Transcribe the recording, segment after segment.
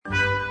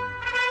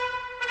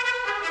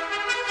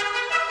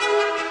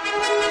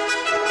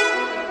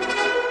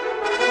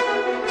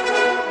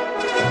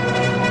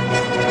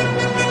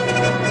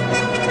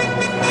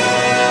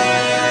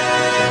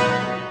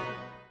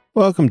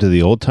Welcome to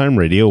the Old Time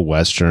Radio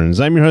Westerns.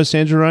 I'm your host,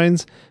 Andrew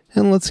Rhynes,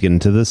 and let's get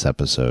into this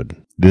episode.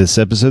 This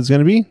episode is going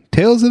to be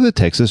Tales of the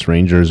Texas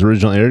Rangers.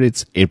 Original air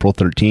date's April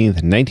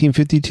 13th,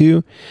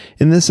 1952.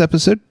 In this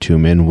episode, two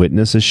men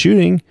witness a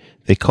shooting.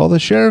 They call the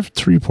sheriff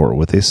to report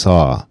what they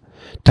saw.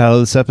 Title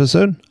of this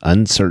episode,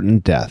 Uncertain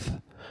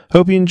Death.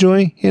 Hope you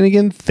enjoy, and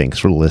again, thanks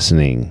for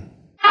listening.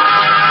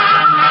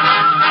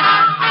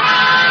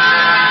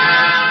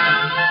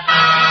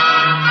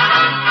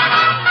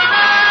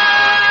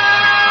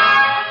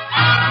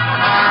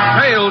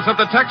 Tales of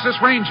the Texas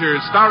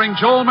Rangers, starring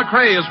Joel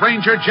McCrea as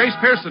Ranger Jace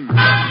Pearson.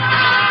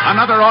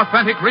 Another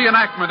authentic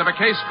reenactment of a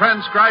case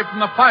transcribed from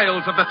the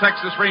files of the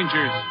Texas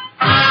Rangers.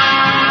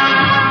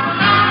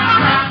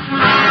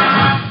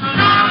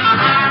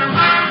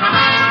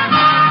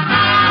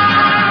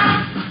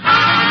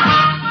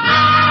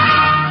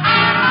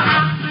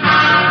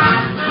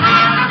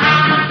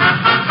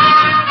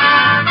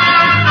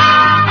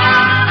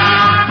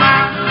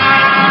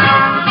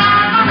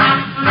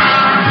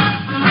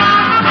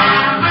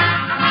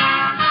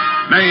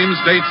 Names,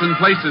 dates, and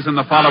places in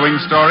the following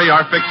story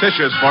are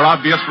fictitious for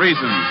obvious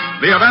reasons.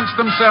 The events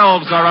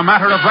themselves are a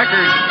matter of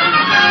record.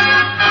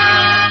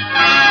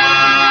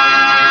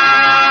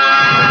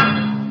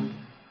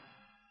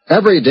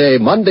 Every day,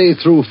 Monday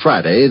through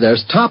Friday,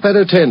 there's top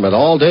entertainment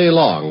all day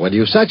long when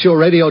you set your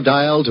radio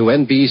dial to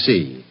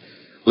NBC.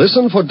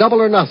 Listen for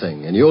Double or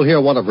Nothing, and you'll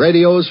hear one of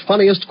radio's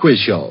funniest quiz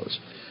shows.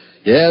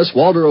 Yes,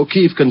 Walter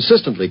O'Keefe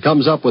consistently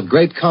comes up with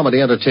great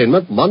comedy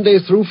entertainment Monday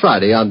through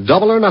Friday on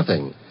Double or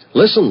Nothing.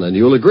 Listen, and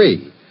you'll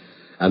agree.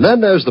 And then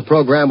there's the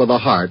program with the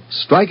heart,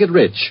 Strike It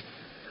Rich.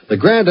 The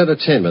grand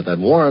entertainment that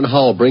Warren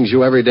Hull brings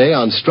you every day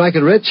on Strike It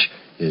Rich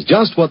is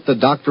just what the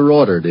doctor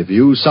ordered if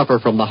you suffer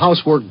from the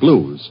housework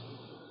blues.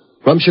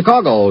 From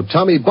Chicago,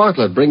 Tommy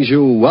Bartlett brings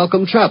you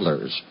Welcome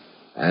Travelers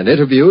and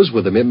interviews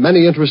with the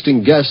many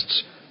interesting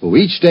guests who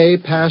each day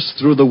pass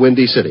through the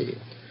Windy City.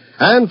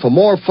 And for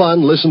more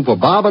fun, listen for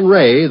Bob and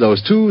Ray,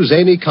 those two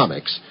zany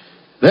comics.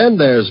 Then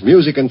there's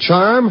Music and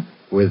Charm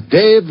with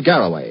Dave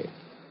Garroway.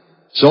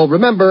 So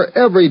remember,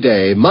 every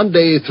day,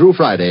 Monday through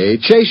Friday,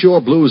 chase your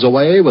blues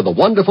away with the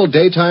wonderful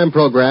daytime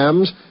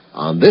programs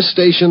on this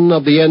station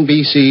of the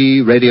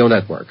NBC Radio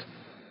Network.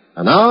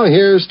 And now,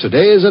 here's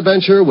today's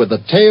adventure with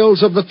the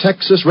Tales of the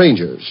Texas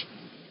Rangers.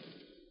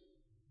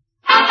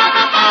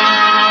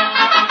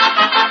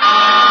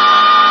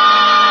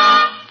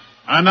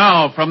 And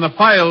now, from the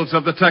files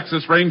of the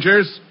Texas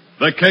Rangers,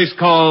 the case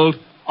called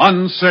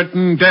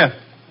Uncertain Death.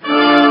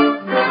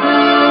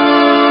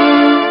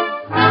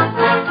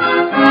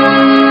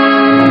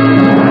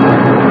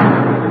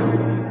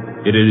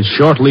 It is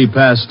shortly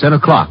past 10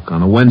 o'clock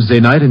on a Wednesday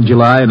night in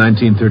July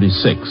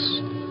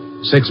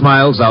 1936. 6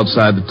 miles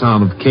outside the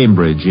town of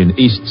Cambridge in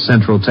east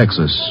central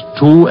Texas,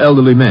 two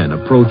elderly men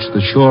approach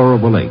the shore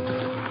of a lake.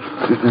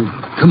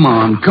 Come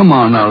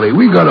on, Ollie.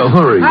 We gotta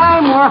hurry.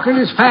 I'm walking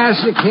as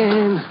fast as I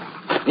can.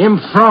 Them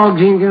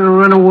frogs ain't gonna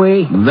run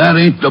away. That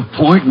ain't the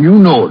point, and you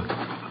know it.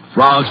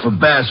 Frogs for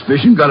bass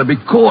fishing gotta be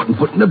caught and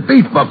put in a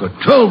bait bucket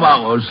 12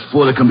 hours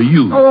before they can be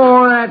used.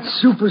 Oh, that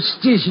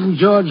superstition,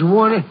 George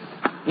Warner.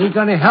 Ain't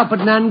gonna help it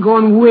none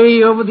going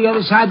way over the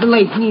other side of the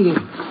lake, neither.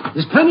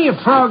 There's plenty of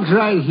frogs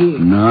right here.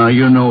 No,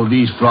 you know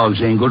these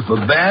frogs ain't good for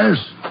bass.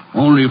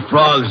 Only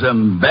frogs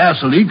them bass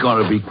will eat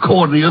gotta be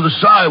caught on the other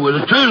side where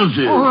the turtles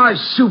is. Oh,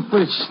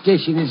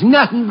 superstition is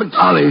nothing but...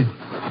 Ollie.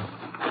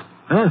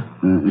 Huh?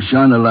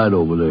 Shine a light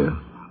over there.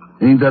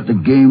 Ain't that the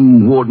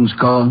game warden's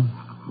car?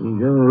 It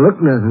don't look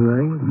nothing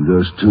like it.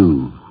 Does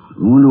too. I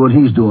wonder what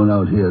he's doing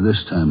out here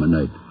this time of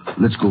night.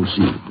 Let's go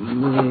see it.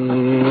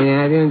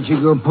 Yeah, don't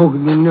you go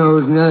poking your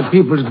nose in other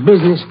people's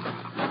business.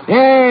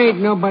 There ain't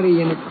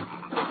nobody in it.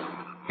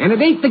 And it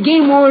ain't the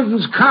game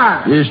warden's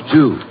car. There's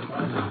two.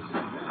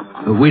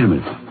 Wait a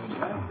minute.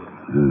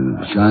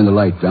 Shine the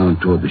light down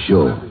toward the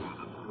shore.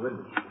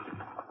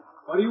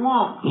 What do you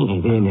want?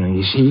 Yeah, there now,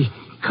 you see.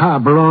 Car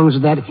belongs to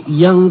that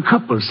young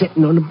couple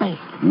sitting on the bank.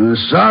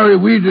 Sorry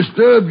we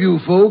disturbed you,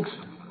 folks.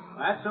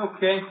 That's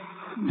okay.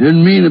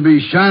 Didn't mean to be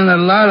shining that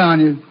light on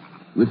you.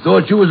 We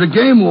thought you was a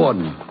game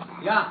warden.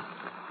 Yeah,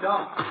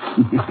 sure.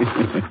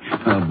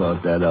 How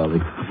about that, Ollie?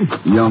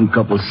 Young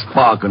couple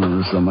sparking on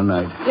a summer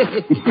night.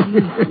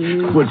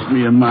 Puts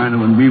me in mind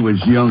of when we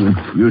was young and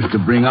used to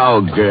bring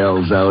our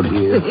gals out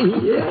here.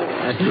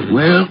 Yeah.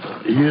 Well,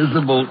 here's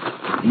the boat.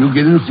 You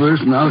get in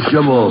first and I'll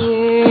shove off.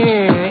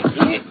 Yeah.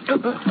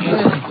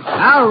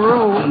 I'll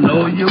roll.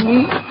 No, you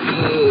won't.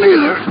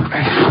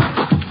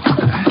 Neither.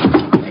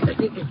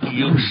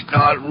 You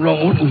start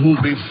rowing, it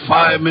won't be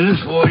 5 minutes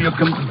before you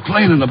come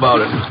complaining about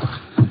it.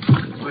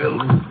 We'll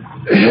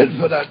head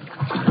for that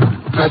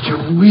patch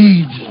of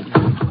weeds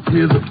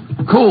near the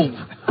cove.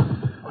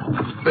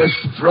 Best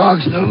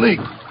frogs in the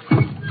lake.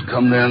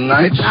 Come there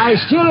nights. I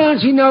still don't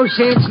see no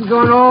sense in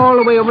going all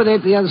the way over there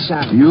to the other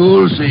side.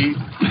 You'll see.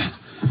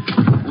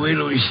 Wait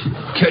till we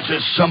catch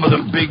us some of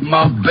them big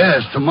mouth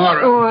bass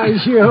tomorrow. Oh, I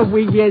sure hope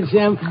we get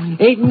some.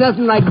 Ain't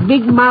nothing like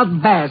big mouth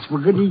bass for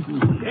good eating.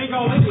 You ain't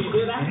gonna lick it, you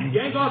hear that?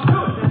 You ain't gonna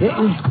do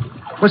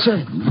it. What's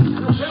that?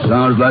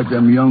 Sounds like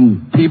them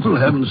young people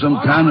having some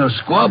kind of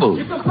squabble.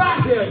 Get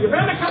back here. You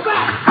better come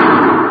back.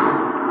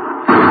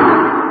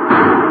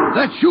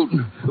 That's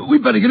shooting. We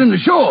better get in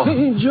the shore.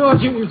 Hey, George,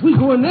 if we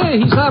go in there,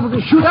 he's liable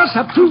to shoot us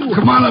up, too.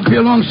 Come on up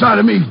here alongside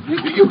of me.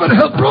 You better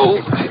help row.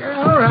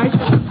 All right.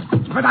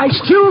 But I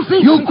still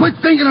think... You quit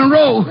thinking and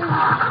row.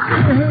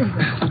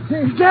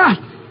 Dad,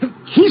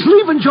 he's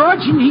leaving,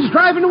 George. He's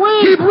driving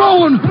away. Keep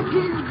rowing.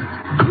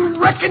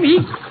 You reckon he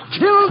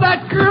killed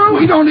that girl?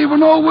 We don't even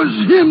know it was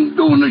him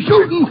doing the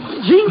shooting.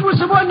 He was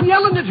the one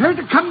yelling at her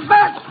to come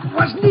back,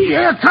 wasn't he?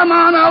 Here, come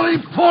on, Ollie.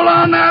 Pull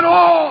on that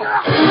oar.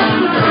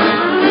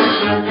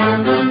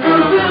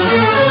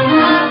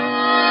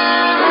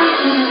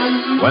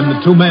 When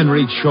the two men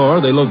reached shore,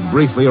 they looked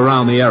briefly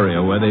around the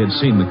area where they had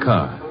seen the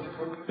car.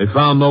 They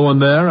found no one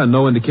there and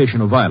no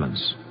indication of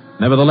violence.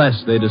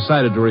 Nevertheless, they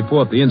decided to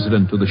report the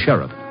incident to the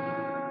sheriff.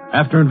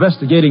 After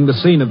investigating the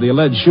scene of the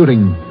alleged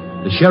shooting,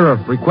 the sheriff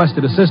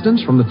requested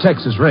assistance from the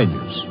Texas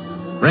Rangers.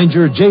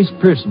 Ranger Jace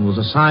Pearson was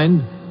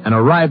assigned and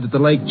arrived at the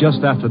lake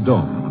just after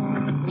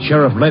dawn. The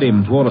sheriff led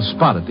him toward a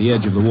spot at the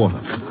edge of the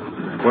water.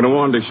 What I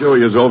wanted to show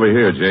you is over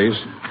here, Jace.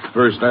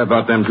 First, I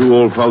thought them two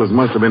old fellas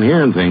must have been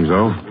hearing things,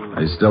 though.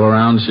 Are you still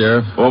around,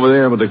 Sheriff? Over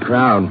there with the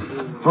crowd.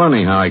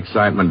 Funny how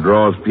excitement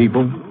draws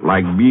people,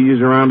 like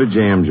bees around a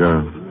jam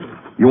jar.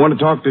 You want to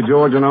talk to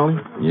George and Ollie?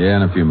 Yeah,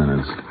 in a few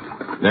minutes.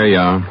 There you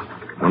are.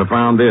 When I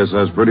found this,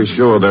 I was pretty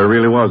sure there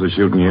really was a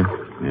shooting here.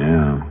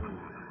 Yeah.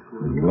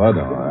 Blood,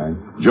 all right.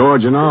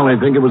 George and Ollie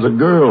think it was a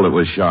girl that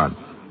was shot.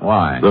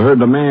 Why? They heard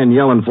the man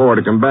yelling for her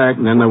to come back,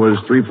 and then there was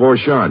 3-4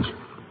 shots.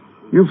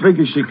 You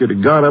figure she could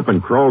have got up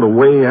and crawled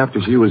away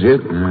after she was hit?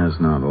 That's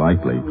not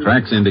likely.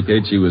 Tracks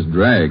indicate she was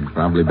dragged,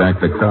 probably back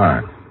to the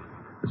car.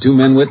 The two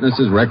men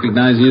witnesses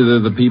recognize either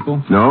of the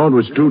people? No, it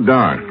was too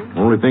dark.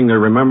 Only thing they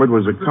remembered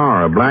was a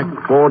car, a black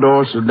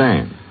 4-door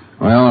sedan.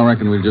 Well, I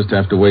reckon we'll just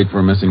have to wait for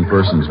a missing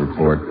persons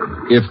report.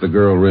 If the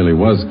girl really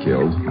was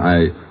killed,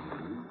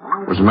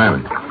 What's the matter?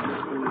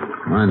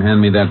 Mind hand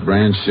me that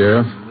branch,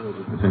 Sheriff?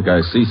 I think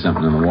I see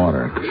something in the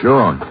water.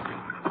 Sure.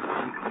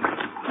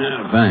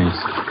 Yeah, thanks.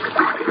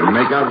 Can you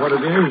make out what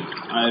it is?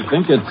 I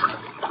think it's...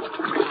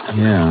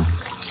 Yeah.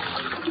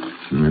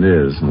 It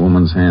is. A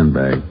woman's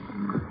handbag.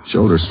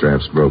 Shoulder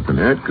strap's broken.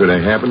 That could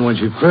have happened when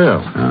she fell.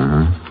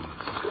 Uh-huh.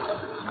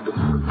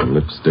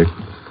 Lipstick.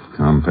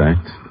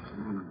 Compact.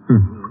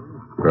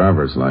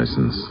 Driver's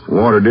license.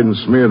 Water didn't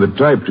smear the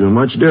type too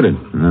much, did it?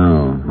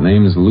 No.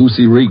 Name's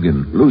Lucy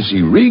Regan.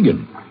 Lucy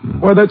Regan?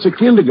 Why, that's a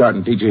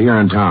kindergarten teacher here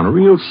in town. A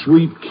real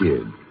sweet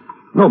kid.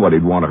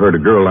 Nobody'd want to hurt a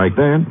girl like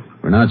that.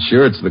 We're not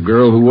sure it's the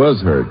girl who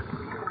was hurt.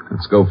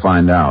 Let's go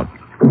find out.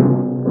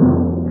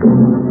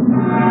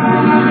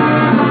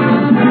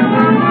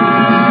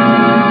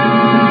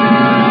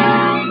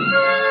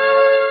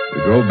 We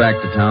drove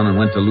back to town and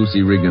went to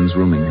Lucy Regan's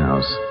rooming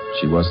house.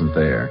 She wasn't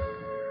there.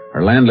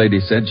 Her landlady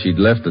said she'd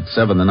left at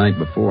 7 the night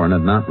before and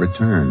had not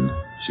returned.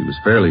 She was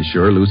fairly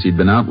sure Lucy'd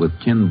been out with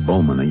Ken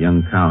Bowman, a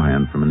young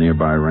cowhand from a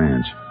nearby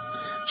ranch.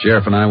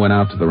 Sheriff and I went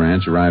out to the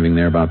ranch, arriving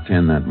there about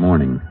 10 that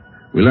morning.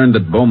 We learned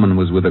that Bowman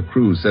was with a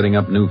crew setting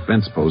up new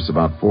fence posts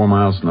about 4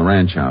 miles from the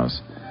ranch house.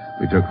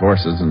 We took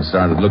horses and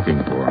started looking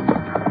for them.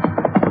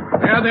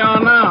 There they are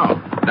now,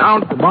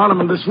 down at the bottom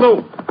of the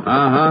slope.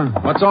 Uh-huh.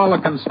 What's all the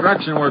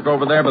construction work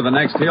over there by the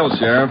next hill,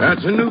 Sheriff?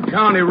 That's a new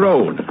county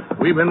road.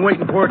 We've been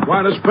waiting for it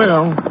quite a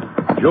spell.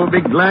 You'll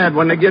be glad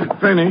when they get it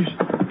finished.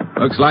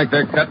 Looks like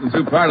they're cutting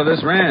through part of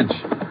this ranch.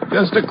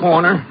 Just a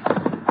corner.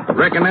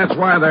 Reckon that's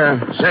why they're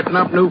setting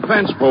up new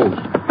fence posts.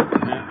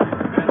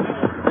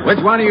 Which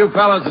one of you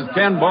fellas is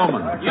Ken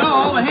Bowman? You,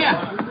 over here.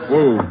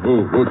 Whoa,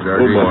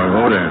 Charlie. Oh, boy,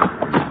 hold on.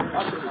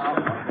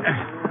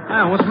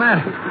 What's the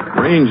matter?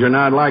 Ranger and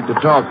I'd like to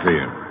talk to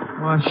you.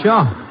 Well,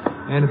 sure.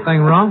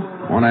 Anything wrong?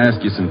 I want to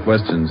ask you some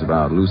questions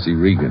about Lucy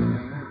Regan.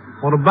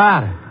 What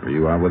about her? Were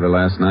you out with her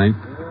last night?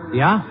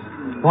 Yeah?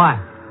 Why?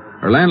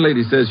 Her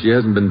landlady says she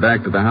hasn't been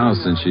back to the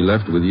house since she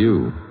left with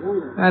you.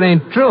 That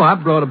ain't true. I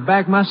brought her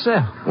back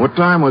myself. What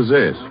time was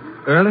this?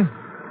 Early?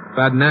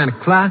 About 9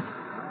 o'clock.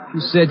 She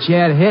said she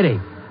had a headache.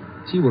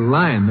 She was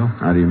lying, though.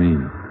 How do you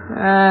mean?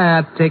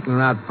 I've taken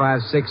her out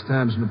 5-6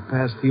 times in the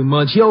past few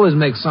months. She always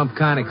makes some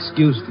kind of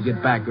excuse to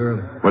get back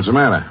early. What's the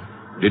matter?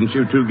 Didn't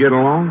you two get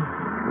along?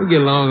 We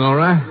get along all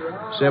right.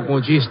 Except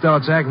when she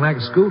starts acting like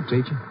a school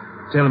teacher.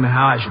 Telling me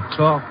how I should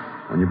talk.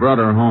 When you brought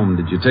her home,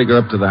 did you take her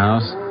up to the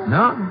house?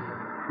 No.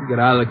 She got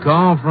out of the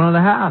car in front of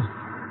the house.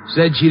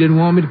 Said she didn't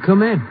want me to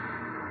come in.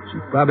 She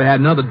probably had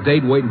another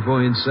date waiting for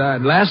her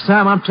inside. Last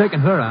time I'm taking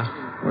her out.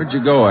 Where'd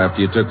you go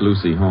after you took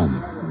Lucy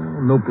home?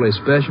 No place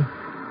special.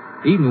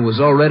 Evening was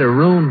already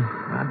ruined.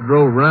 I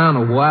drove around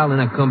a while, then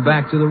I come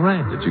back to the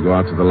ranch. Did you go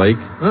out to the lake?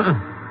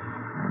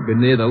 I've been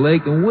near the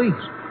lake in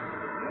weeks.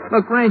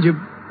 Look, Ranger,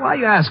 why are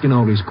you asking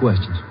all these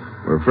questions?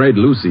 We're afraid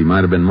Lucy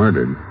might have been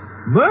murdered.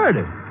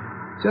 Murdered?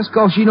 Just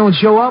 'cause she don't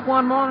show up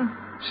one morning?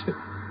 She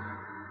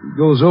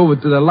goes over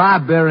to the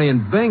library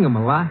in Bingham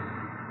a lot.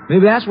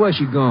 Maybe that's where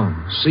she gone.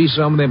 See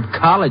some of them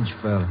college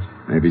fellas.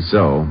 Maybe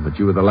so, but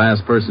you were the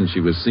last person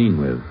she was seen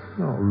with.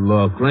 Oh,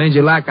 look,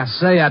 Ranger, like I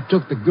say, I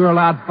took the girl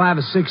out 5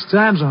 or 6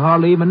 times. I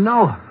hardly even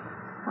know her.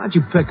 Why'd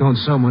you pick on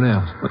someone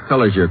else? What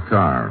color's your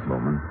car,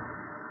 Bowman?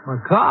 My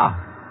car?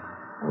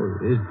 Oh,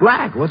 it's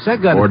black. What's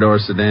that got? 4-door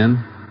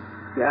sedan?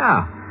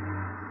 Yeah.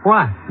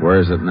 Why? Where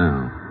is it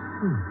now?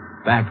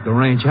 Back at the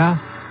ranch house.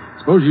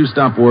 Suppose you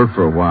stop work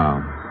for a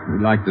while.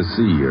 We'd like to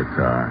see your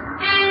car.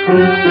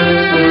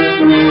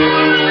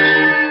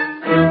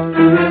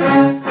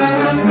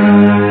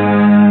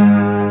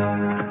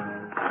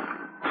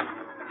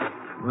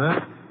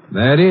 Well,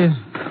 that is.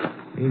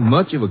 Ain't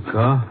much of a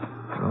car.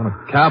 On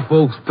a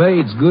cowpoke's pay,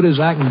 it's good as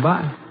I can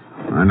buy.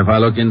 Mind if I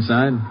look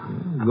inside?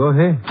 Go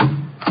ahead.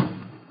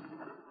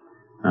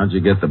 How'd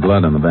you get the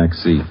blood on the back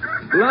seat?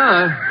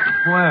 Blood?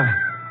 Where?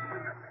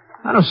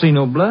 I don't see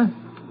no blood.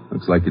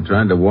 Looks like you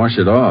tried to wash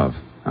it off.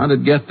 How'd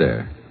it get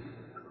there?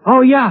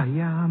 Oh, yeah,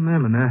 I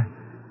remember now.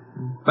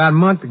 About a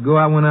month ago,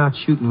 I went out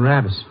shooting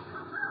rabbits.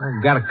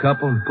 I got a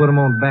couple and put them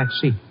on the back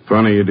seat.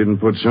 Funny you didn't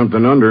put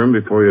something under him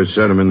before you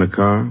set him in the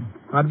car.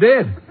 I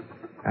did.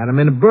 Had them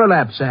in a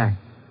burlap sack.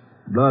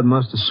 Blood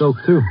must have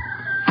soaked through.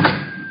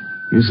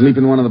 You sleep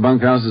in one of the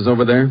bunkhouses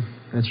over there?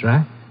 That's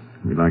right.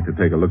 We'd like to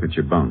take a look at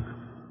your bunk.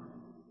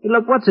 Hey,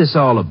 look, what's this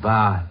all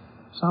about?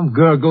 Some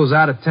girl goes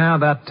out of town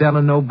without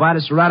telling nobody,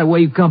 so right away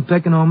you come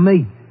picking on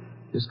me.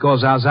 Just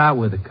 'cause I was out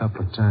with her a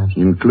couple of times.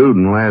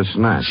 Including last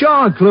night.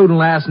 Sure, including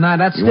last night.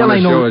 That You still want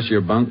ain't to no... show us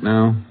your bunk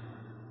now?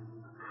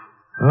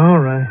 All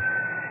right.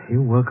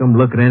 You're welcome.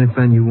 Look at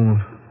anything you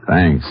want.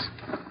 Thanks.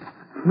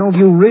 You know, if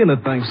you really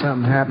think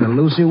something happened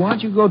to Lucy, why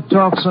don't you go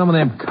talk to some of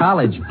them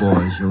college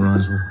boys you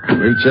runs with?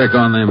 We'll check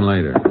on them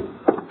later.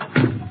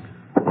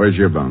 Where's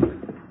your bunk?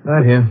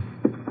 Right here.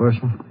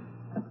 First one.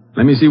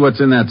 Let me see what's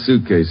in that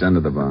suitcase under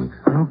the bunk.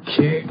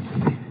 Okay.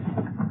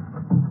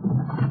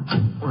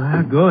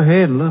 Well, go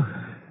ahead and look.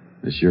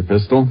 This your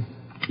pistol?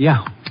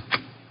 Yeah.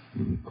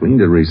 You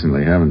cleaned it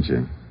recently, haven't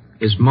you?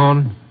 This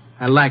morning,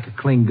 I like a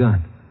clean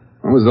gun.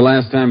 When was the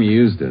last time you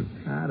used it?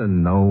 I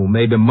don't know.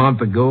 Maybe a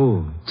month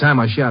ago. The time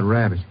I shot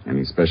rabbits.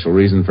 Any special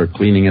reason for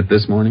cleaning it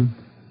this morning?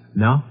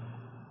 No.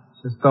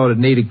 Just thought it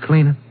needed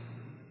cleaning.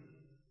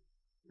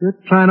 You're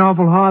trying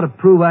awful hard to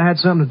prove I had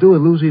something to do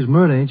with Lucy's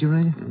murder, ain't you,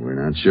 Ranger?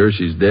 We're not sure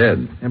she's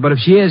dead. Yeah, but if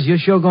she is, you're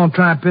sure gonna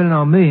try and pin it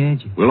on me,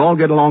 ain't you? We'll all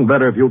get along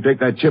better if you'll take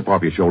that chip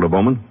off your shoulder,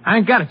 Bowman. I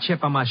ain't got a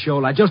chip on my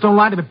shoulder. I just don't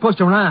like to be pushed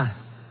around.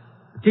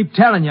 I keep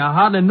telling you, I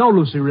hardly know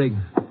Lucy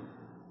Riggins.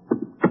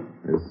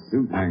 There's a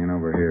suit hanging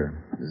over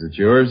here. Is it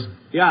yours?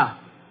 Yeah.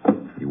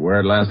 You wore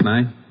it last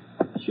night?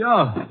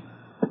 Sure.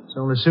 It's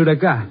the only suit I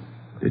got.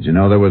 Did you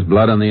know there was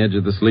blood on the edge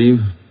of the sleeve?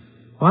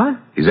 What?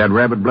 Is that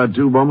rabbit blood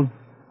too, Bowman?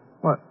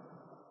 What?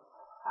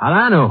 How'd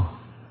I know?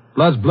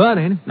 Blood's blood,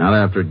 ain't it? Not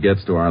after it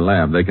gets to our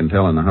lab. They can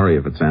tell in a hurry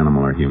if it's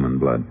animal or human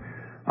blood.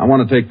 I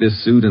want to take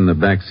this suit and the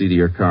back seat of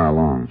your car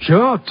along.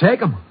 Sure,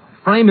 take 'em.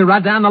 Frame me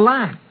right down the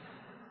line.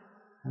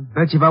 I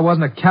bet you if I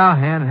wasn't a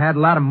cowhand and had a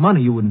lot of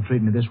money, you wouldn't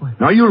treat me this way.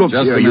 Now, you look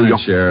Just here, a you minute, young...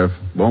 Sheriff.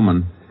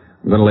 Bowman,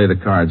 I'm going to lay the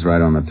cards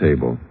right on the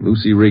table.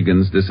 Lucy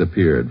Riggins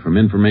disappeared. From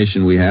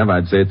information we have,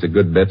 I'd say it's a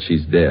good bet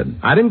she's dead.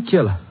 I didn't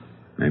kill her.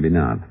 Maybe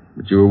not.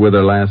 But you were with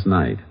her last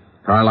night.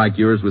 A car like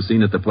yours was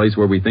seen at the place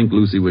where we think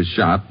Lucy was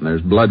shot, and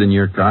there's blood in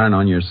your car and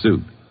on your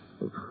suit.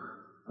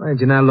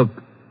 Ranger, now look,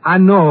 I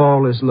know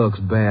all this looks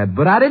bad,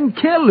 but I didn't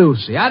kill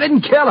Lucy. I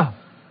didn't kill her.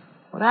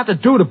 What I have to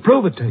do to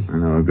prove it to you? I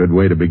know a good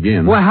way to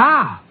begin. Well,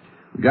 how?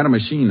 We got a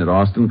machine at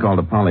Austin called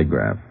a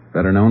polygraph,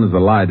 better known as a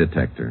lie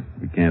detector.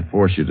 We can't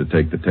force you to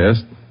take the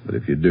test, but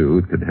if you do,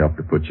 it could help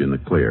to put you in the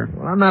clear.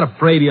 Well, I'm not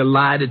afraid of your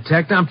lie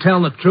detector. I'm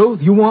telling the truth.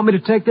 You want me to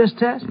take this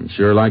test? I'd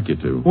sure like you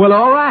to. Well,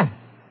 all right.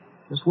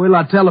 Just wait till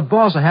I tell the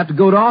boss I have to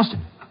go to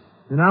Austin.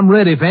 And I'm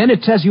ready for any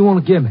test you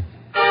want to give me.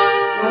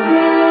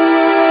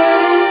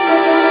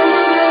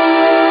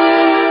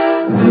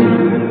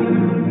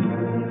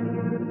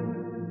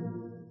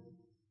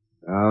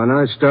 When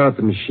I start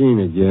the machine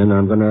again,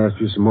 I'm going to ask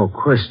you some more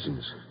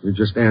questions. You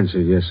just answer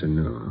yes or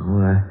no. All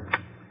right.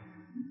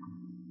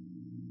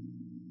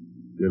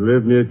 You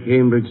live near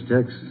Cambridge,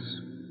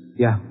 Texas?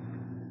 Yeah.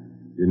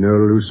 You know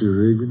Lucy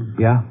Regan?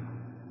 Yeah.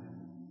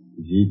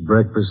 Did you eat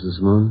breakfast this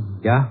morning?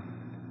 Yeah.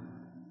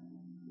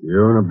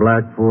 You own a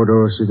black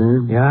four-door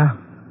sedan? Yeah.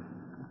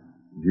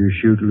 Did you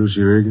shoot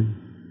Lucy Regan?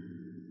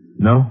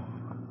 No.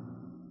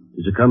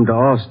 Did you come to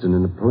Austin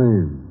in a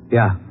plane?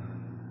 Yeah.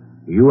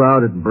 Were you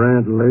out at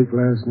Brant Lake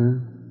last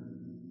night?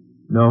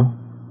 No.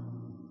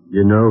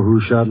 You know who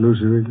shot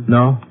Lucy Regan?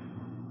 No.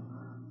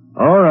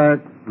 All right.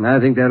 I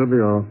think that'll be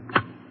all.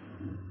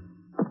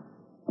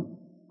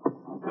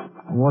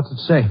 What's it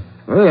say?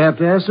 Well, you have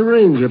to ask the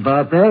ranger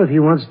about that. If he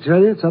wants to tell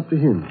you, it's up to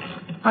him.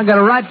 I got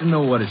a right to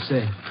know what it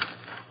says.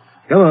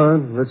 Come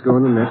on, let's go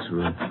in the next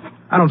room.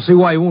 I don't see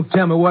why you won't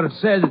tell me what it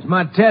says. It's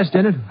my test,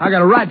 isn't it? I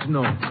got a right to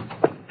know.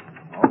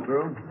 All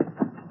through?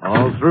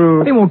 All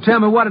through. He won't tell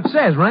me what it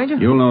says, Ranger.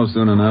 You'll know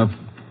soon enough.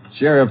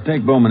 Sheriff,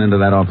 take Bowman into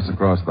that office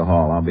across the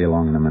hall. I'll be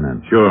along in a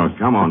minute. Sure.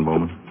 Come on,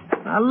 Bowman.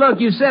 Now, look,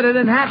 you said I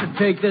didn't have to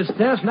take this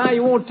test. Now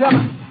you won't tell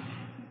me.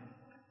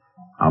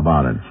 How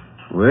about it?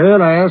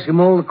 Well, I asked him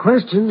all the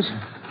questions.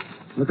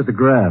 Look at the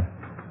graph.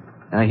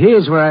 Now,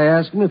 here's where I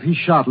asked him if he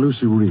shot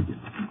Lucy Regan.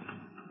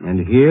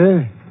 And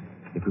here,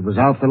 if he was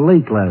out the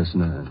lake last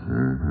night.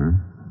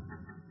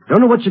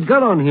 Don't know what you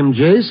got on him,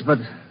 Jace, but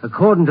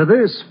according to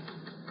this,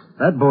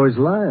 that boy's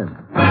lying.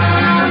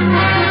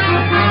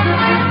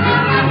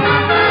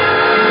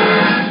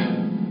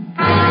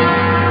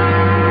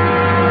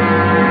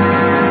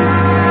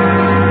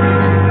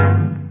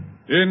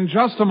 In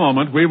just a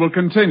moment, we will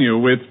continue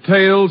with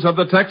Tales of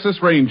the Texas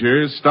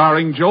Rangers,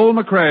 starring Joel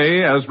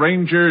McCrea as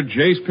Ranger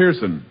Jace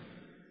Pearson.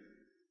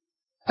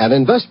 An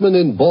investment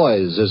in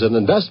boys is an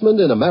investment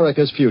in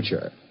America's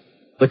future.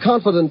 The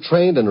confident,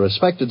 trained, and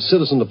respected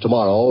citizen of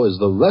tomorrow is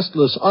the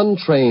restless,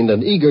 untrained,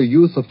 and eager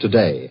youth of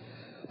today.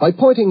 By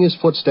pointing his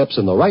footsteps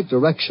in the right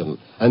direction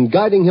and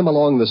guiding him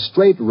along the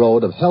straight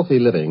road of healthy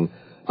living,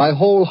 by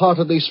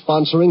wholeheartedly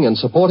sponsoring and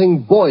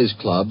supporting boys'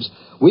 clubs,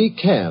 we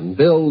can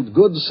build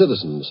good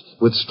citizens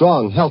with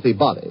strong, healthy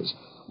bodies.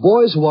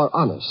 Boys who are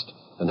honest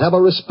and have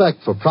a respect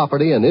for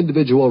property and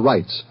individual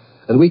rights.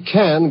 And we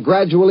can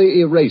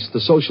gradually erase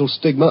the social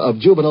stigma of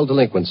juvenile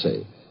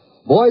delinquency.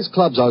 Boys'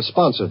 clubs are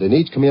sponsored in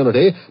each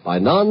community by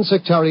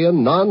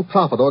non-sectarian,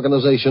 non-profit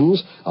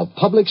organizations of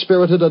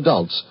public-spirited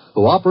adults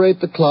who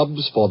operate the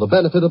clubs for the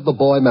benefit of the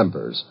boy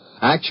members.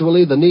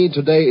 Actually, the need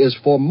today is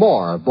for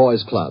more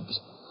boys' clubs.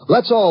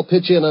 Let's all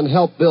pitch in and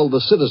help build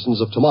the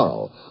citizens of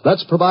tomorrow.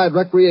 Let's provide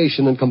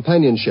recreation and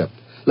companionship.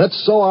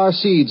 Let's sow our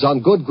seeds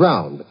on good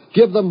ground,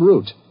 give them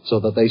root so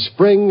that they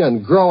spring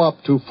and grow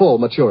up to full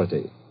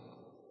maturity.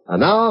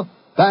 And now,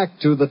 back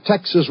to the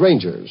Texas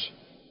Rangers.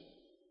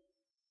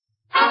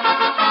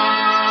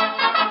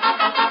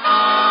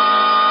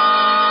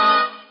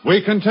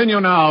 We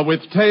continue now with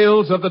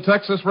Tales of the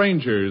Texas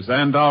Rangers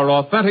and our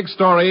authentic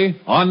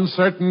story,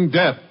 Uncertain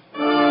Death.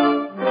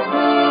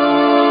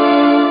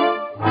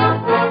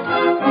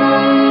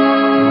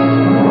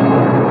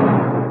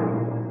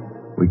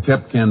 We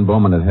kept Ken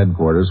Bowman at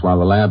headquarters while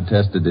the lab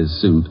tested his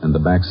suit and the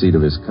back seat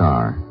of his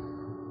car.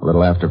 A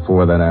little after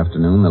 4 that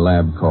afternoon, the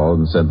lab called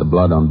and said the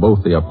blood on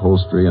both the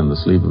upholstery and the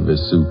sleeve of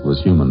his suit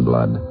was human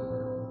blood.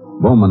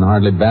 Bowman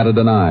hardly batted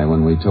an eye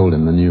when we told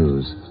him the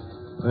news.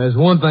 There's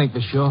one thing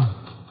for sure.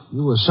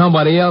 You or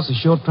somebody else is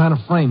sure trying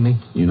to frame me.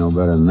 You know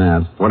better than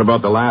that. What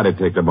about the lie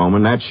detector,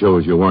 Bowman? That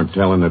shows you weren't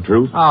telling the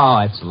truth. Oh,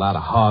 it's a lot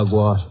of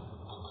hogwash.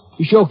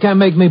 You sure can't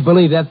make me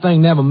believe that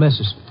thing never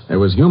misses. There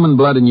was human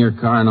blood in your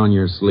car and on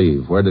your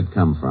sleeve. Where'd it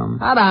come from?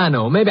 How do I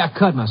know? Maybe I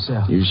cut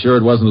myself. You sure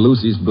it wasn't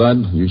Lucy's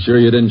blood? You sure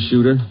you didn't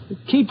shoot her? You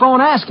keep on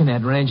asking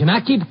that, Ranger, and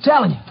I keep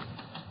telling you.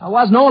 I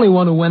wasn't the only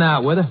one who went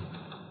out with her.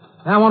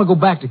 Now I want to go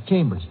back to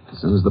Cambridge. As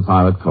soon as the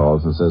pilot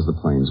calls and says the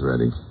plane's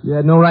ready. You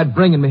had no right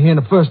bringing me here in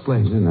the first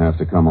place. You didn't have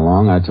to come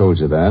along. I told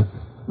you that.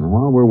 And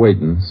while we're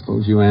waiting,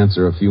 suppose you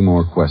answer a few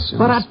more questions.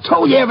 But I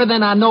told you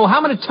everything I know.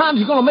 How many times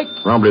you going to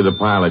make... Probably the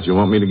pilot. You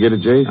want me to get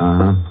it, Jay?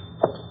 Uh-huh.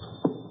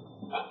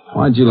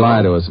 Why'd you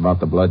lie to us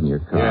about the blood in your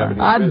car?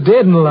 I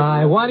didn't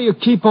lie. Why do you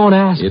keep on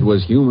asking? It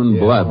was human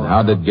blood.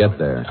 How'd it get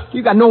there?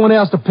 You got no one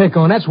else to pick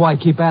on. That's why you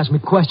keep asking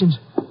me questions.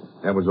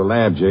 That was the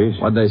lab, Jace.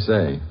 What'd they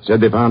say?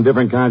 Said they found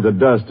different kinds of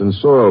dust and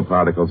soil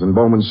particles in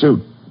Bowman's suit.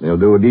 They'll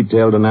do a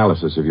detailed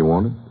analysis if you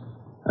want it.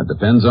 That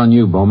depends on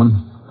you, Bowman.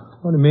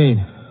 What do you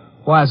mean?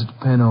 Why does it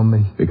depend on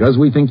me? Because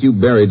we think you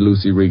buried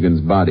Lucy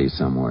Regan's body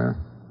somewhere.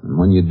 And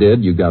when you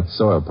did, you got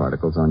soil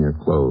particles on your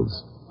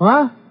clothes.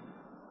 What?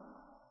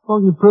 What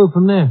can you prove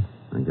from there?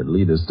 It could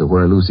lead us to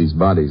where Lucy's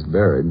body's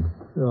buried.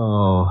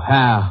 Oh,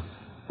 how?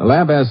 The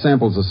lab has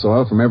samples of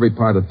soil from every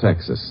part of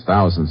Texas,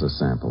 thousands of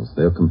samples.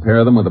 They'll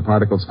compare them with the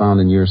particles found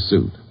in your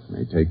suit. It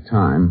may take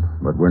time,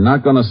 but we're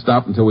not going to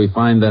stop until we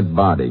find that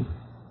body.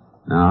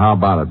 Now, how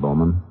about it,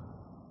 Bowman?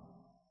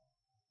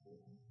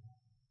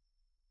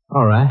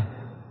 All right.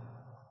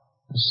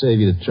 I'll save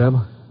you the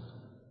trouble.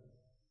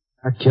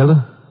 I killed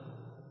her.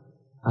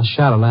 I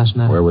shot her last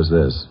night. Where was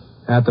this?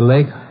 At the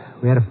lake.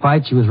 We had a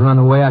fight. She was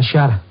running away. I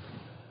shot her.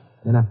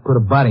 Then I put her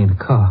body in the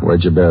car.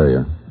 Where'd you bury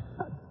her?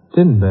 I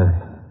didn't bury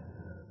her.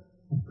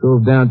 I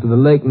drove down to the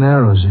Lake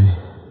Narrows.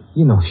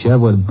 You know,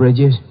 Sheriff, where the bridge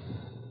is.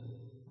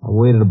 I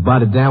weighted the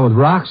body down with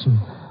rocks and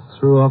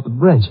threw her off the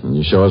bridge. Can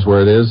you show us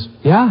where it is?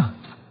 Yeah.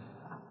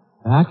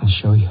 I can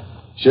show you.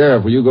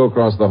 Sheriff, will you go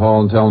across the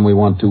hall and tell them we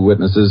want 2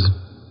 witnesses?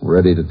 We're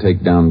ready to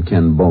take down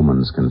Ken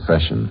Bowman's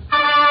confession.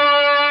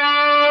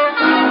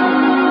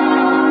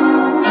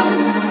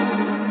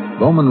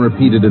 Bowman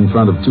repeated in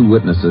front of 2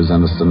 witnesses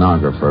and a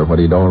stenographer what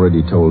he'd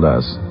already told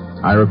us.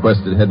 I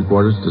requested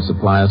headquarters to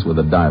supply us with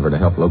a diver to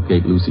help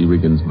locate Lucy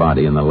Regan's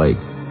body in the lake.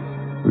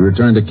 We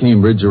returned to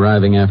Cambridge,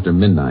 arriving after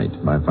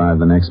midnight. By 5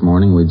 the next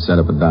morning, we'd set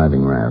up a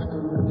diving raft.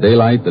 At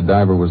daylight, the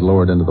diver was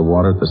lowered into the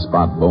water at the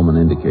spot Bowman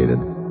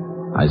indicated.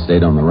 I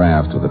stayed on the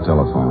raft with the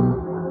telephone.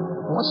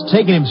 What's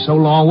taking him so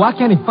long? Why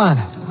can't he find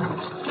it?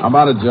 How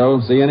about it,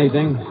 Joe? See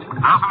anything?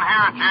 Nothing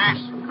here,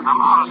 Jace. I'm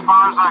out as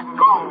far as I can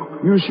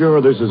go. You sure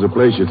this is the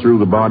place you threw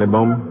the body,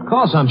 Bowman? Of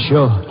course I'm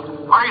sure.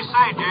 What do you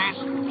say,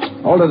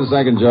 Jace? Hold it a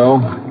second, Joe.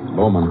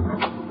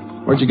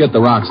 Bowman, where'd you get the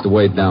rocks to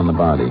weight down the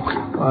body?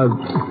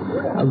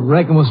 I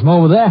reckon it was from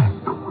over there.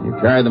 You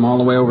carried them all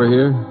the way over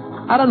here?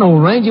 I don't know,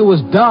 Ranger. It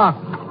was dark.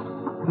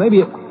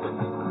 Maybe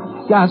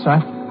Yeah, that's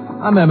right.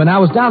 I remember now. I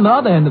was down the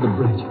other end of the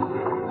bridge.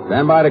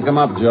 Stand by to come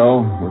up,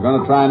 Joe. We're going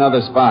to try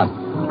another spot.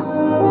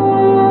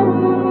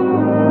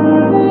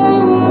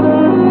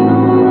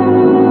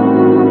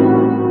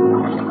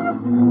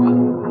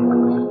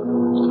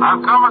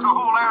 I've covered the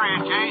whole area,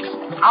 Jace.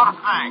 Not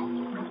a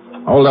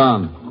thing. Hold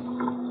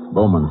on.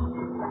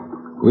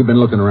 Bowman, we've been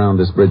looking around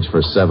this bridge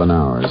for 7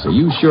 hours. Are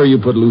you sure you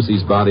put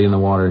Lucy's body in the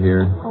water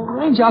here? Oh,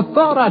 Ranger, I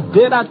thought I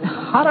did.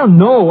 I don't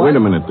know. Wait a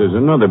minute. There's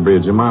another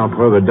bridge a mile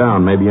further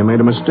down. Maybe you made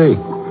a mistake.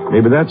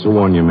 Maybe that's the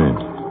one you meant.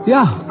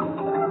 Yeah.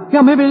 Yeah,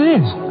 maybe it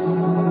is.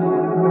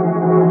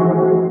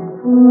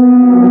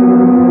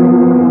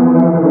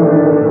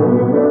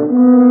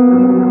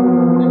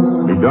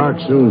 It'll be dark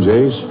soon,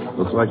 Jace.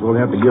 Looks like we'll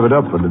have to give it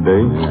up for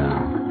today.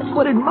 Yeah.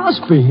 But it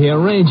must be here,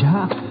 Ranger.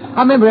 I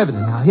remember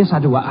everything now. Yes,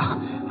 I do.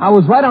 I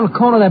was right on the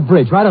corner of that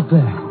bridge, right up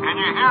there. Can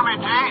you hear me,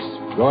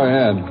 Jace? Go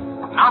ahead.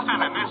 Nothing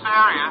in this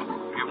area.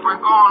 If we're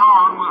going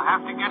on, we'll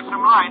have to get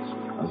some lights.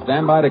 Now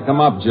stand by to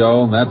come up,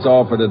 Joe. That's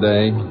all for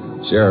today.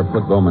 Sheriff,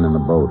 put Bowman in the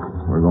boat.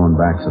 We're going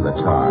back to the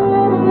car.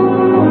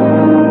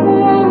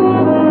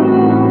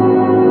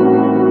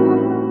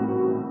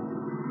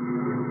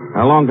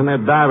 How long can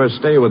that diver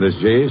stay with us,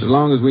 Jace? As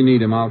long as we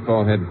need him, I'll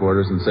call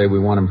headquarters and say we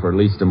want him for at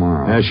least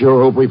tomorrow. I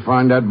sure hope we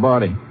find that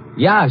body.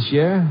 Yeah,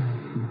 Sheriff.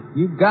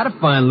 You've got to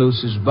find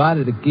Lucy's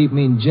body to keep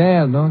me in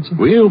jail, don't you?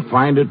 We'll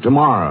find it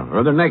tomorrow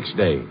or the next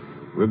day.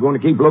 We're going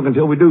to keep looking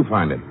until we do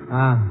find it.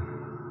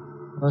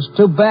 Well, it's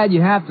too bad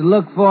you have to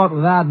look for it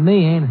without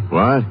me, ain't it?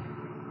 What?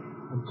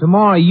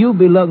 Tomorrow you'll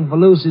be looking for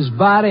Lucy's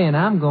body, and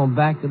I'm going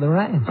back to the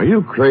ranch. Are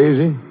you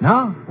crazy?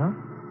 No.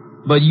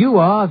 But you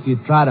are if you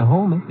try to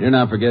hold me. You're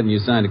not forgetting you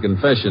signed a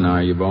confession,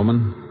 are you,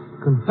 Bowman?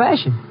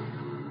 Confession?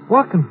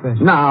 What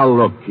confession? Now,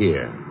 look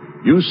here.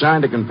 You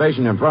signed a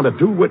confession in front of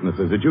 2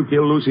 witnesses that you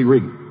killed Lucy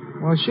Regan.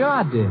 Well, sure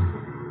I did.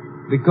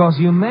 Because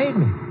you made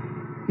me.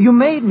 You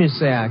made me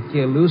say I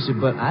killed Lucy,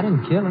 but I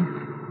didn't kill her.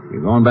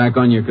 You're going back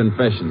on your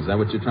confession. Is that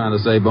what you're trying to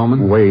say,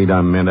 Bowman? Wait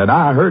a minute.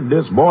 I heard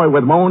this boy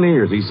with my own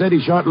ears. He said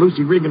he shot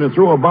Lucy Regan and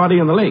threw her body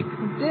in the lake.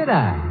 Did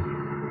I?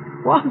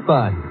 What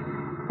body?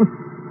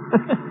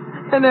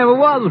 There never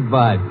was a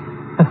body.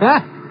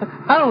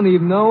 I don't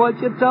even know what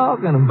you're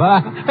talking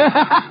about.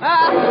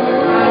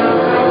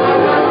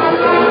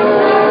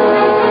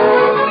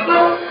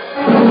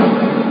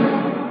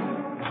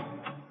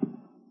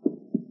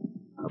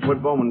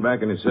 Put Bowman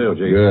back in his cell,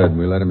 Jason. Good.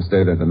 We let him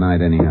stay there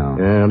tonight anyhow.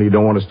 Well, he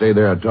don't want to stay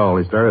there at all.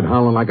 He started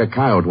howling like a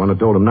coyote when I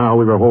told him now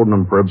we were holding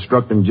him for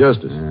obstructing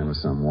justice. Yeah, it was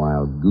some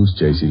wild goose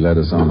chase he led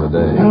us on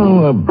today.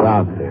 How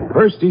about that?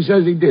 First he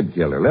says he did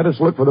kill her. Let us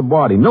look for the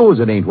body. Knows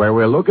it ain't where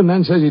we're looking,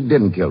 then says he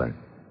didn't kill her.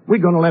 We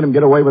gonna let him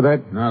get away with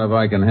that? Not if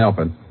I can help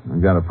it.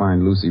 I've got to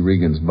find Lucy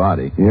Regan's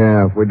body.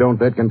 Yeah, if we don't,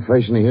 that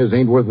confession of his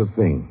ain't worth a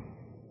thing.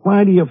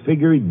 Why do you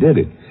figure he did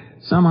it?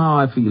 Somehow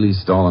I feel he's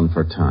stalling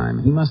for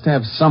time. He must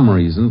have some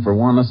reason for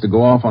wanting us to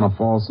go off on a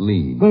false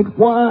lead. But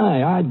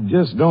why? I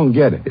just don't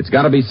get it. It's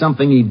got to be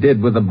something he did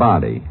with the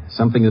body.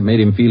 Something that made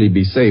him feel he'd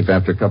be safe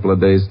after a couple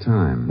of days'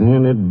 time.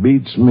 And it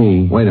beats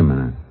me. Wait a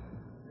minute.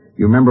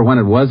 You remember when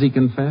it was he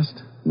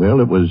confessed? Well,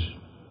 it was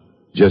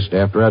just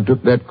after I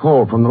took that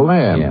call from the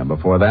lab. Yeah,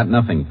 before that,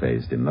 nothing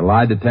fazed him. The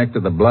lie detector,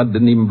 the blood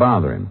didn't even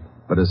bother him.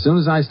 But as soon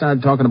as I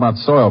started talking about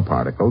soil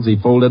particles, he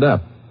folded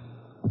up.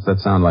 What's that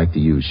sound like to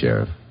you,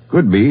 Sheriff?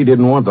 Could be he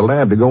didn't want the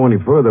lab to go any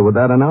further with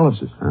that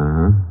analysis.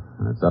 Uh-huh.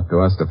 It's up to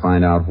us to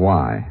find out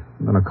why.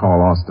 I'm going to call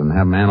Austin and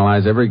have him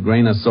analyze every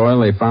grain of soil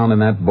they found in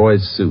that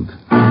boy's suit.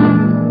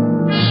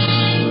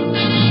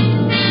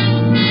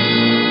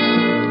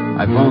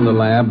 I phoned the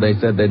lab. They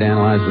said they'd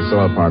analyze the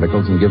soil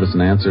particles and give us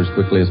an answer as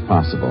quickly as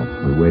possible.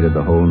 We waited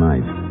the whole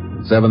night.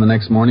 At 7 the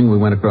next morning, we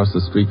went across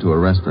the street to a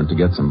restaurant to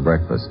get some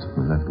breakfast.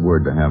 We left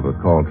word to have the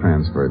call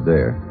transferred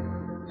there.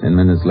 10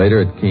 minutes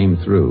later, it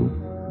came through.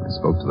 I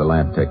spoke to the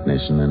lab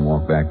technician, then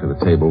walked back to the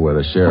table where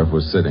the sheriff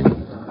was sitting.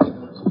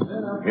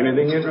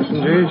 Anything interesting,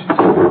 Jace?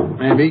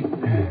 Maybe.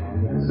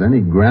 Is there any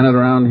granite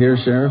around here,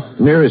 Sheriff?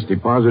 Nearest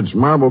deposit's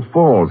Marble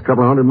Falls, a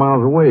couple of 100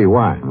 miles away.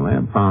 Why? The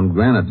lab found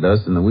granite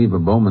dust in the Weaver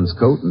Bowman's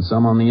coat and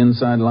some on the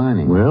inside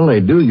lining. Well,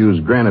 they do use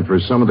granite for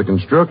some of the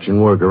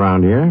construction work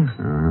around here.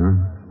 Uh-huh.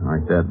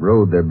 Like that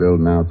road they're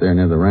building out there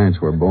near the ranch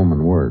where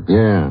Bowman works.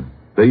 Yeah.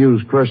 They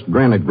use crushed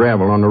granite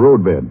gravel on the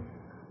roadbed.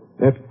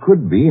 That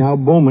could be how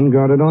Bowman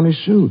got it on his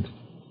suit.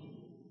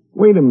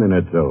 Wait a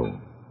minute, though.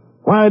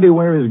 Why'd he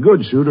wear his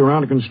good suit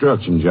around a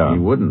construction job? He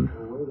wouldn't.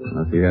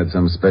 Unless he had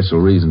some special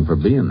reason for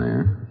being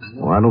there.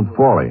 Well, I don't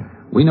follow you.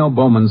 We know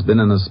Bowman's been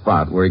in a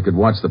spot where he could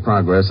watch the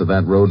progress of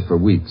that road for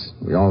weeks.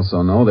 We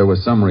also know there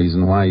was some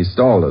reason why he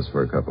stalled us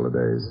for a couple of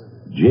days.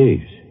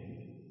 Jace,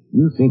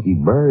 you think he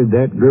buried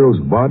that girl's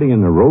body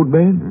in the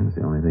roadbed? That's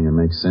the only thing that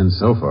makes sense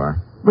so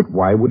far. But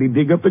why would he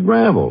dig up the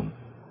gravel?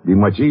 Be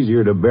much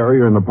easier to bury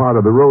her in the part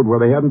of the road where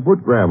they hadn't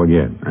put gravel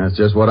yet. That's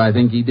just what I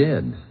think he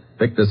did.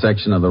 Picked a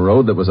section of the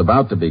road that was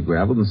about to be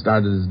graveled and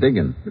started his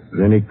digging.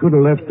 Then he could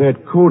have left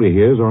that coat of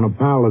his on a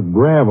pile of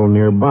gravel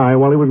nearby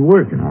while he was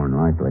working. More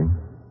than likely.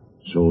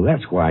 So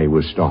that's why he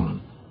was stalling.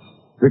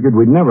 Figured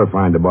we'd never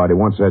find the body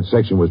once that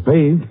section was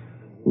paved.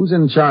 Who's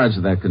in charge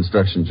of that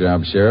construction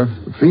job, Sheriff?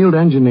 The field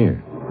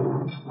engineer.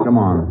 Come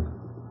on.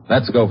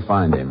 Let's go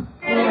find him.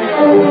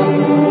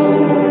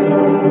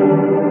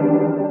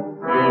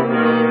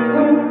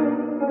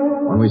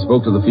 When we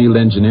spoke to the field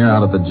engineer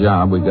out at the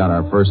job, we got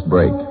our first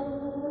break.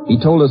 He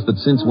told us that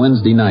since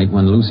Wednesday night,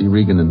 when Lucy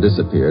Regan had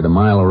disappeared, a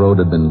mile of road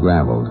had been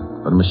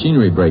graveled. But a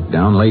machinery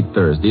breakdown late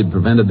Thursday had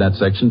prevented that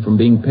section from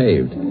being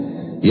paved.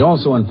 He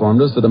also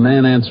informed us that a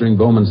man answering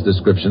Bowman's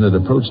description had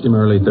approached him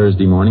early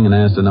Thursday morning and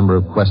asked a number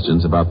of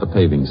questions about the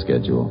paving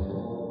schedule.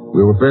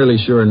 We were fairly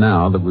sure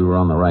now that we were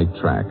on the right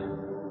track.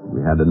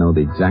 We had to know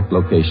the exact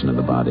location of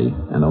the body,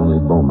 and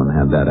only Bowman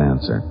had that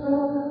answer.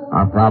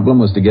 Our problem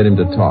was to get him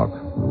to talk.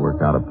 We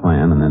worked out a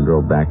plan and then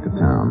drove back to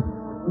town.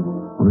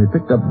 When we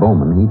picked up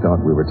Bowman, he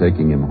thought we were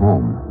taking him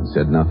home. He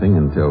said nothing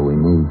until we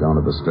moved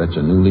onto the stretch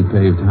of newly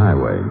paved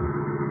highway.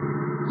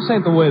 This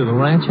ain't the way to the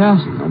ranch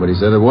house. Nobody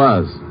said it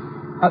was.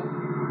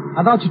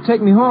 I thought you'd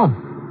take me home.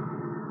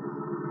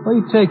 Where are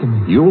you taking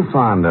me? You'll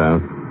find out.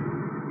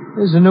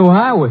 This is a new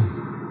highway.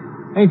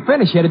 Ain't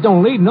finished yet. It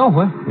don't lead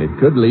nowhere. It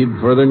could lead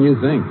further than you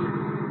think.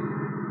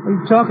 What are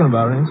you talking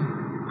about, Ranger?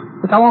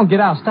 Look, I won't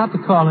get out. Stop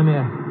the car. Let me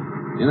out.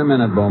 In a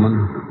minute, Bowman.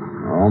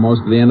 We're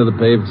almost to the end of the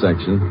paved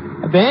section.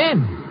 At the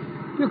end?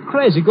 You're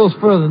crazy. It goes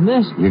further than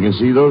this. You can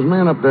see those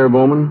men up there,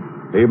 Bowman.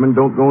 Pavement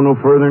don't go no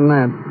further than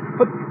that.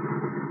 But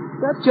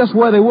that's just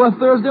where they were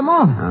Thursday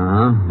morning.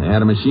 They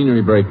had a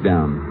machinery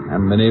breakdown.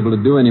 Haven't been able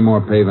to do any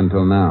more paving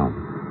till now.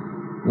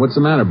 What's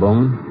the matter,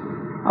 Bowman?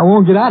 I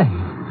won't get out of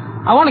here.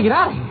 I want to get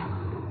out of here.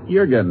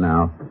 You're getting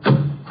out.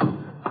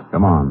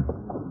 Come on.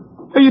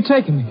 Where are you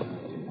taking me?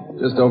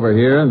 Just over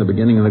here, in the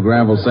beginning of the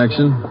gravel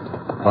section.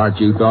 The part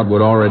you thought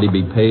would already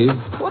be paved.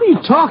 What are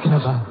you talking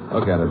about?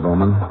 Look at it,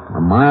 Bowman.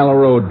 A mile of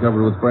road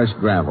covered with fresh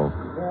gravel.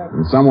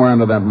 And somewhere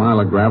under that mile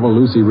of gravel,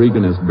 Lucy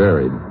Regan is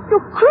buried.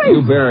 You're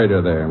crazy. You buried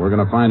her there. We're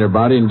going to find her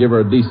body and give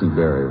her a decent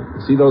burial.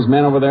 See those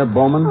men over there,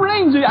 Bowman?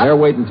 Ranger, They're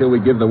waiting until we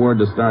give the word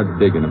to start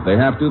digging. If they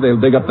have to, they'll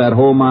dig up that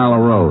whole mile of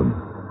road.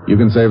 You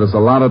can save us a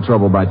lot of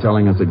trouble by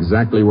telling us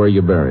exactly where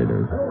you buried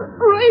her.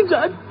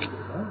 Ranger,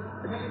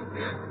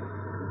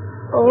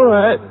 all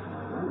right.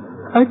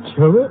 I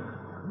kill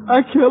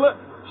it.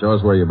 Show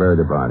us where you buried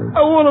her body.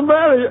 I want to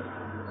marry her.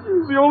 She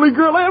was the only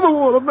girl I ever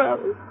want to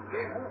marry.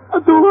 I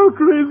told her how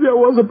crazy I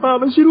was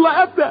about her. She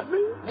laughed at me.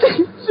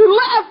 She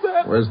laughed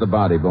at me. Where's the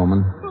body,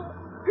 Bowman?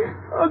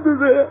 Under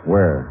there.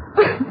 Where?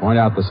 Point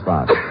out the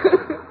spot.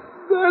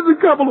 There's a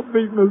couple of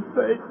feet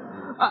mistake.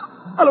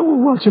 I don't want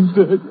to watch him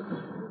dig.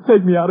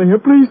 Take me out of here.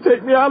 Please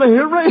take me out of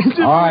here,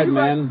 Ranger. All right,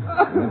 men.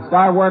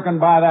 Start working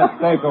by that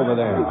stake over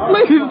there.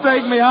 Please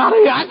take me out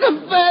of here. I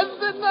confessed,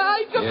 didn't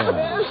I?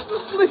 Confessed.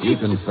 Please. You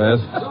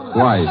confessed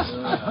twice.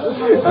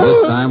 This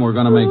time we're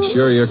going to make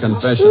sure your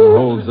confession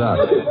holds up.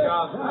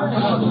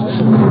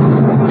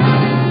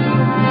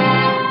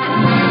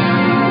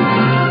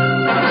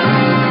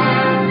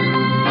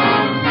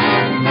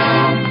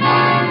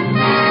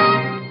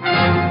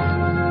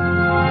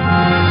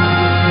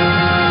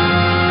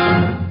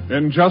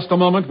 In just a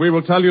moment, we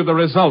will tell you the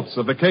results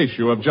of the case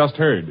you have just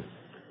heard.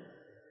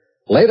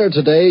 Later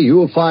today,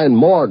 you'll find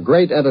more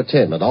great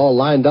entertainment all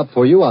lined up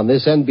for you on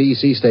this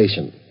NBC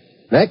station.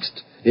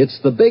 Next, it's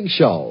The Big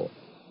Show,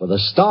 with a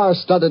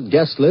star-studded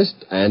guest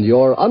list and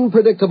your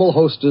unpredictable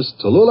hostess,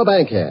 Tallulah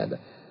Bankhead.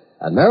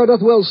 And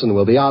Meredith Wilson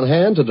will be on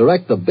hand to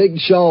direct The Big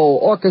Show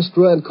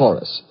orchestra and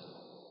chorus.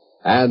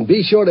 And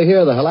be sure to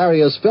hear the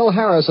hilarious Phil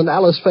Harris and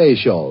Alice Faye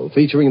show,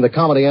 featuring the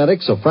comedy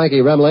antics of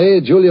Frankie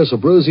Remley, Julius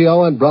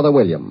Abruzio, and Brother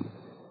William.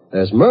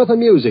 There's mirth and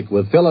music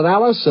with Phil and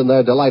Alice in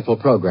their delightful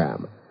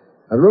program.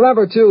 And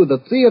remember, too, the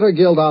Theater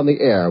Guild on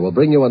the Air will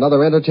bring you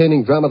another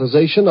entertaining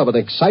dramatization of an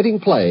exciting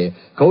play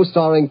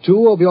co-starring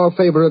two of your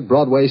favorite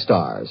Broadway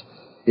stars.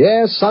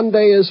 Yes,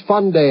 Sunday is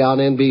Fun Day on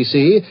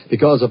NBC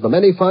because of the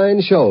many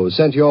fine shows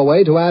sent your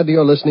way to add to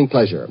your listening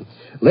pleasure.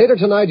 Later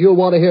tonight, you'll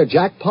want to hear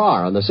Jack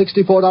Parr on the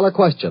 $64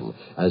 question,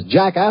 as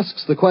Jack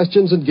asks the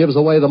questions and gives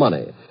away the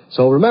money.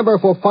 So remember,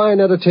 for fine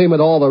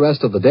entertainment all the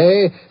rest of the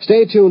day,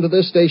 stay tuned to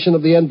this station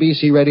of the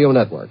NBC Radio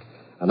Network.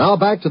 And now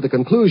back to the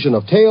conclusion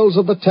of Tales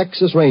of the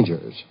Texas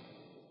Rangers.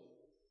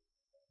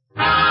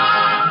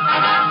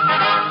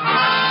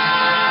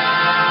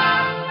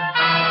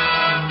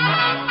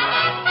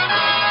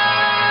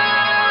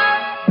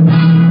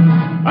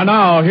 And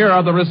now, here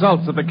are the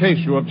results of the case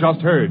you have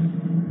just heard.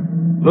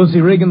 Lucy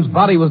Regan's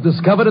body was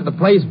discovered at the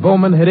place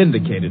Bowman had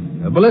indicated.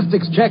 A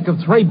ballistics check of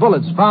 3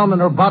 bullets found in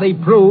her body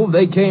proved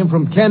they came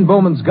from Ken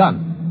Bowman's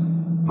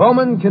gun.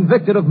 Bowman,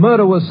 convicted of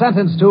murder, was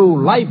sentenced to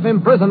life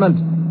imprisonment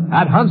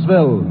at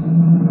Huntsville.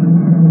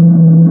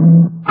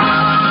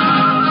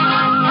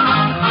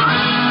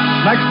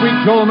 Next week,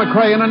 Joel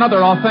McCrea in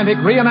another authentic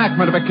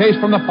reenactment of a case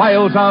from the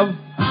files of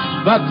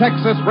the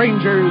Texas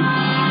Rangers.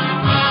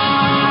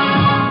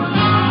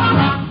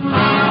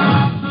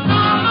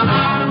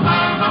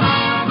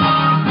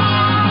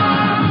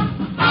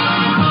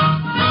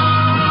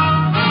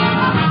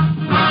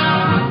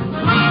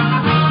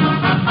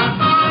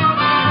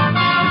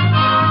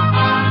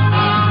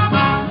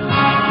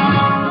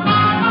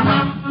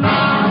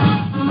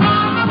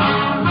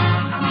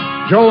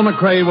 Joel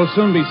McCrea will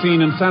soon be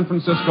seen in San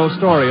Francisco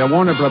Story, a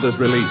Warner Brothers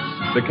release.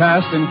 The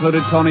cast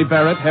included Tony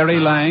Barrett,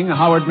 Harry Lang,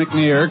 Howard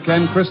McNear,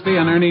 Ken Christie,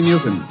 and Ernie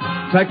Newton.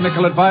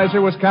 Technical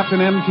advisor was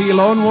Captain M.T.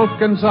 Lone Wolf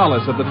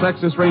Gonzalez of the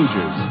Texas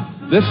Rangers.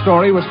 This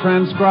story was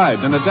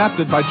transcribed and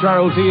adapted by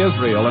Charles E.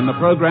 Israel, and the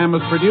program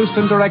was produced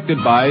and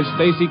directed by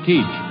Stacy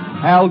Keach.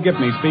 Hal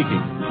Gibney speaking.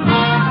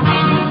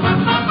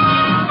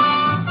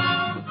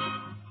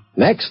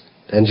 Next,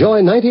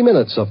 enjoy 90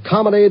 minutes of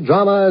comedy,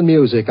 drama, and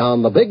music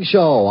on The Big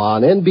Show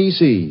on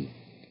NBC.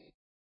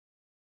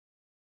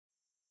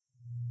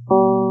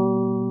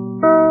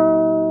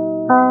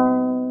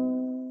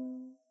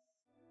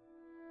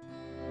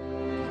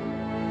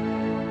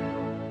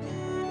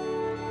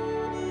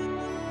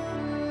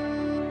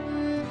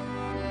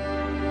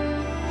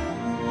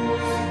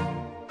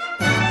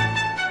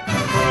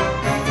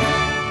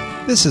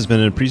 This has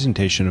been a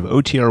presentation of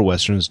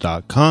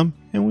OTRWesterns.com,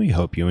 and we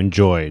hope you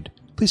enjoyed.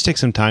 Please take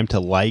some time to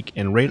like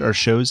and rate our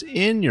shows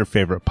in your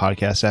favorite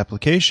podcast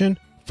application.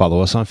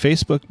 Follow us on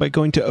Facebook by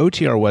going to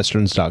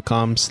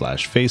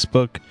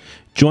OTRWesterns.com/Facebook.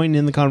 Join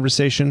in the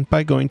conversation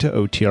by going to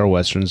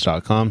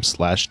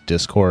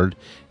OTRWesterns.com/Discord.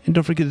 And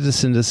don't forget to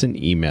send us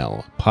an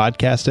email,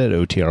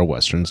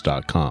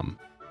 podcast@OTRWesterns.com.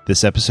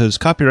 This episode is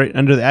copyright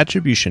under the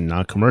Attribution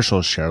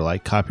Non-Commercial Share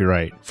Alike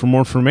copyright. For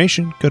more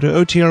information, go to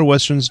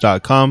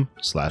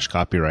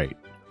OTRWesterns.com/copyright.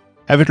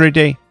 Have a great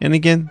day, and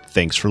again,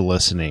 thanks for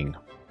listening.